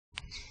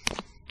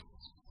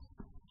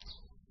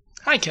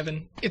Hi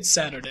Kevin, it's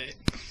Saturday.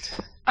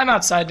 I'm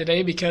outside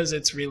today because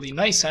it's really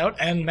nice out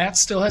and Matt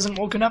still hasn't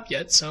woken up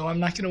yet, so I'm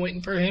not going to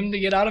wait for him to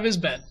get out of his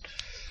bed.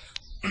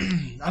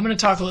 I'm going to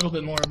talk a little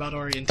bit more about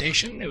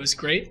orientation. It was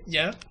great.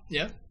 Yeah,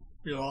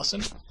 real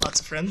awesome. Lots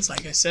of friends,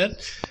 like I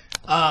said.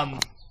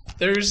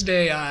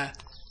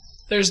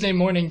 Thursday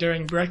morning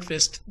during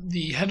breakfast,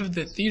 the head of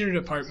the theater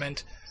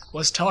department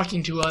was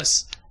talking to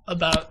us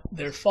about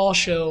their fall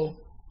show,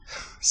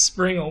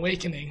 Spring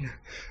Awakening.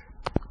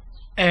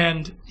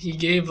 And he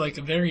gave like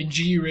a very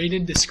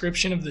G-rated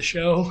description of the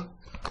show,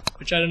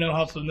 which I don't know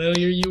how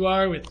familiar you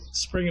are with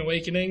Spring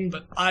Awakening,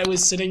 but I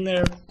was sitting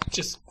there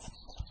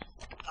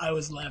I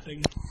was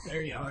laughing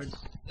very hard.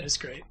 It was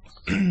great.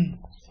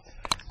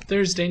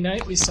 Thursday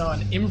night we saw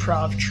an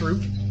improv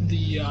troupe,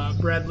 the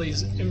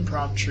Bradley's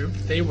improv troupe.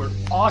 They were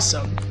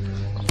awesome.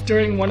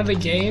 During one of the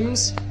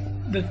games,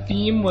 the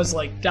theme was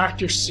like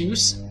Dr.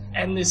 Seuss,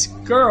 and this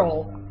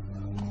girl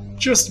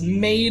just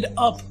made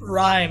up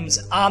rhymes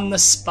on the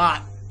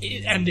spot,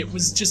 and it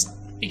was just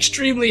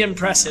extremely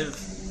impressive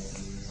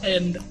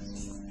and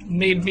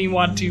made me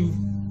want to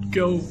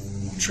go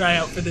try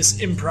out for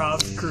this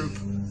improv group.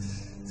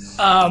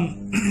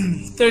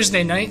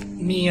 Thursday night,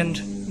 me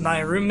and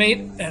my roommate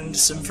and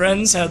some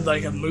friends had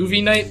like a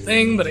movie night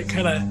thing, but it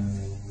kind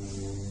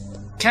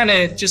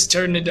of just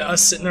turned into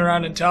us sitting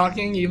around and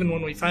talking. Even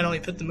when we finally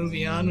put the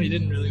movie on, we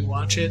didn't really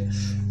watch it,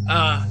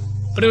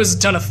 but it was a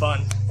ton of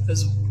fun. It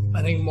was,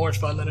 I think, more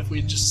fun than if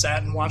we just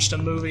sat and watched a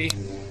movie.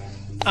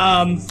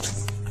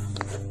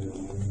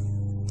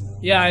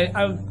 Yeah,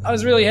 I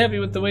was really happy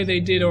with the way they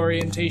did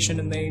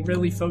orientation, and they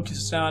really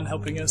focused on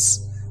helping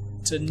us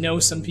to know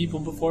some people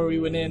before we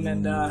went in,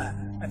 and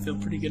I feel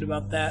pretty good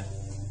about that.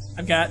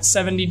 I've got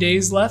 70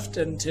 days left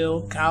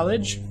until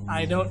college.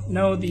 I don't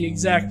know the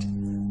exact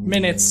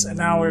minutes and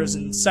hours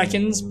and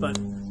seconds, but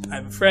I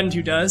have a friend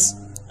who does,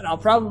 and I'll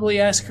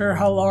probably ask her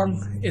how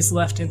long is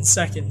left in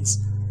seconds.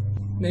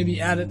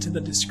 Maybe add it to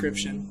the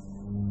description.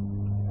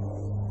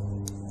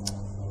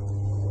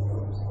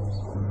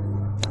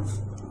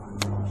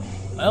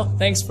 Well,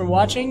 thanks for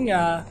watching.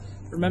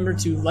 Remember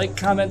to like,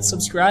 comment,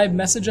 subscribe,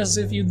 message us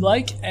if you'd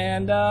like,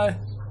 and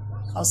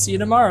I'll see you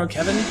tomorrow,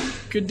 Kevin.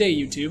 Good day,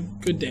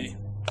 YouTube. Good day.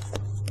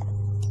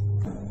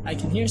 I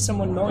can hear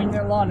someone mowing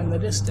their lawn in the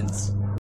distance.